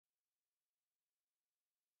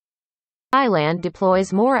Thailand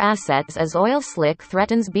deploys more assets as oil slick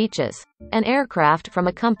threatens beaches. An aircraft from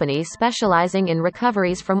a company specializing in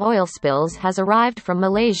recoveries from oil spills has arrived from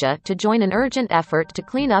Malaysia to join an urgent effort to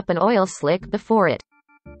clean up an oil slick before it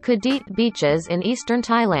could hit beaches in eastern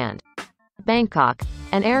Thailand. Bangkok.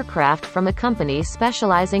 An aircraft from a company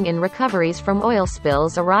specializing in recoveries from oil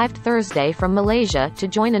spills arrived Thursday from Malaysia to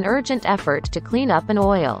join an urgent effort to clean up an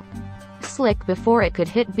oil slick before it could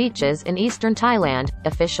hit beaches in eastern Thailand,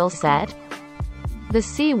 officials said. The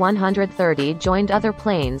C-130 joined other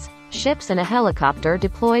planes, ships and a helicopter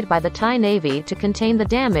deployed by the Thai Navy to contain the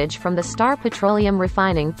damage from the Star Petroleum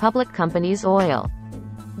Refining Public Company's oil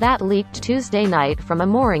that leaked Tuesday night from a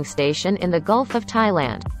mooring station in the Gulf of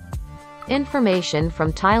Thailand. Information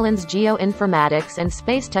from Thailand's Geoinformatics and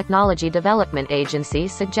Space Technology Development Agency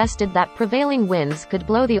suggested that prevailing winds could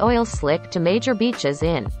blow the oil slick to major beaches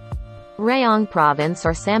in Rayong Province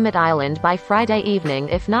or Samut Island by Friday evening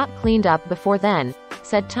if not cleaned up before then,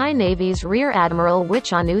 said Thai Navy's Rear Admiral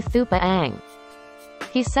Wichanu Thupa Ang.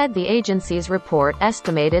 He said the agency's report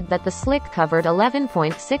estimated that the slick covered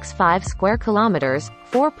 11.65 square kilometers,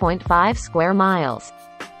 4.5 square miles.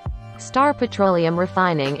 Star Petroleum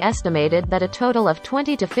Refining estimated that a total of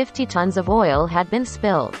 20 to 50 tons of oil had been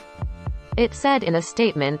spilled. It said in a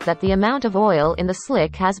statement that the amount of oil in the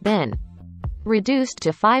slick has been reduced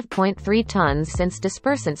to 5.3 tons since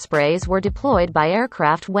dispersant sprays were deployed by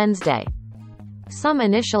aircraft Wednesday. Some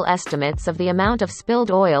initial estimates of the amount of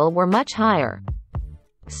spilled oil were much higher.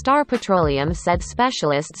 Star Petroleum said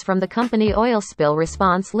specialists from the company Oil Spill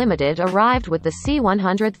Response Limited arrived with the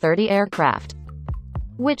C-130 aircraft.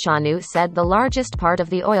 Wichanu said the largest part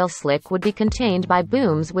of the oil slick would be contained by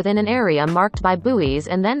booms within an area marked by buoys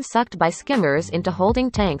and then sucked by skimmers into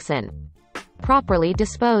holding tanks and properly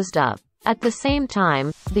disposed of. At the same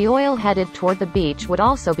time, the oil headed toward the beach would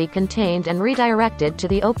also be contained and redirected to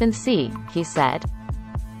the open sea, he said.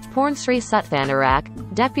 Pornsri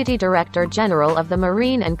Suthanarak, Deputy Director General of the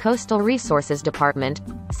Marine and Coastal Resources Department,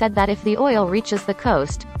 said that if the oil reaches the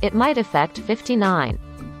coast, it might affect 59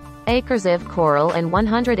 acres of coral and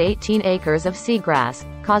 118 acres of seagrass,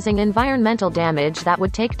 causing environmental damage that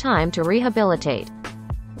would take time to rehabilitate.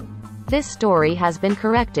 This story has been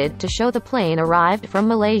corrected to show the plane arrived from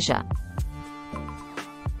Malaysia.